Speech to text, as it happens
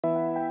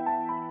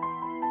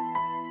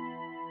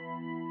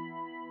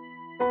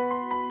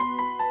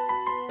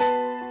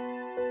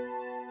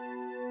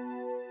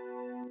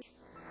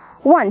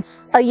Once,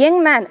 a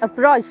young man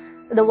approached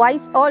the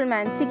wise old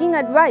man seeking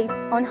advice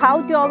on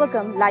how to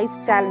overcome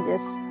life's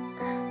challenges.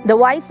 The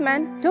wise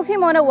man took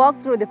him on a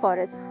walk through the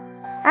forest.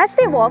 As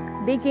they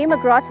walked, they came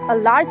across a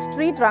large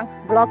tree trunk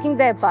blocking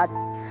their path.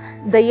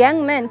 The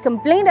young man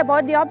complained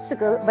about the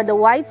obstacle, but the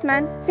wise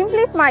man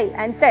simply smiled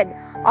and said,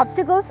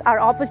 "Obstacles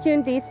are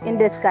opportunities in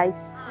disguise."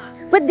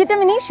 With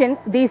determination,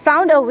 they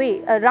found a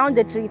way around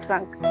the tree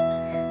trunk.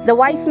 The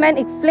wise man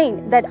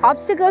explained that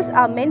obstacles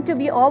are meant to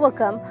be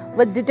overcome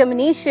with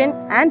determination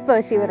and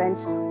perseverance.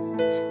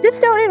 This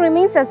story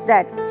reminds us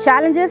that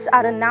challenges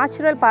are a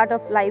natural part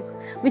of life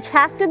which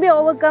have to be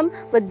overcome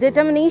with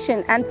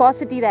determination and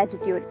positive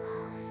attitude.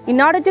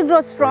 In order to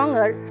grow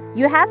stronger,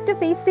 you have to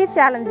face these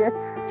challenges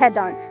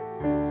head-on.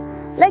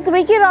 Like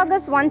Ricky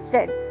Rogers once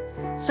said,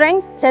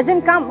 strength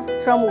doesn't come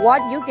from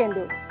what you can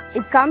do.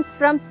 It comes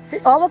from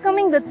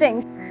overcoming the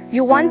things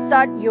you once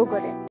thought you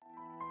couldn't.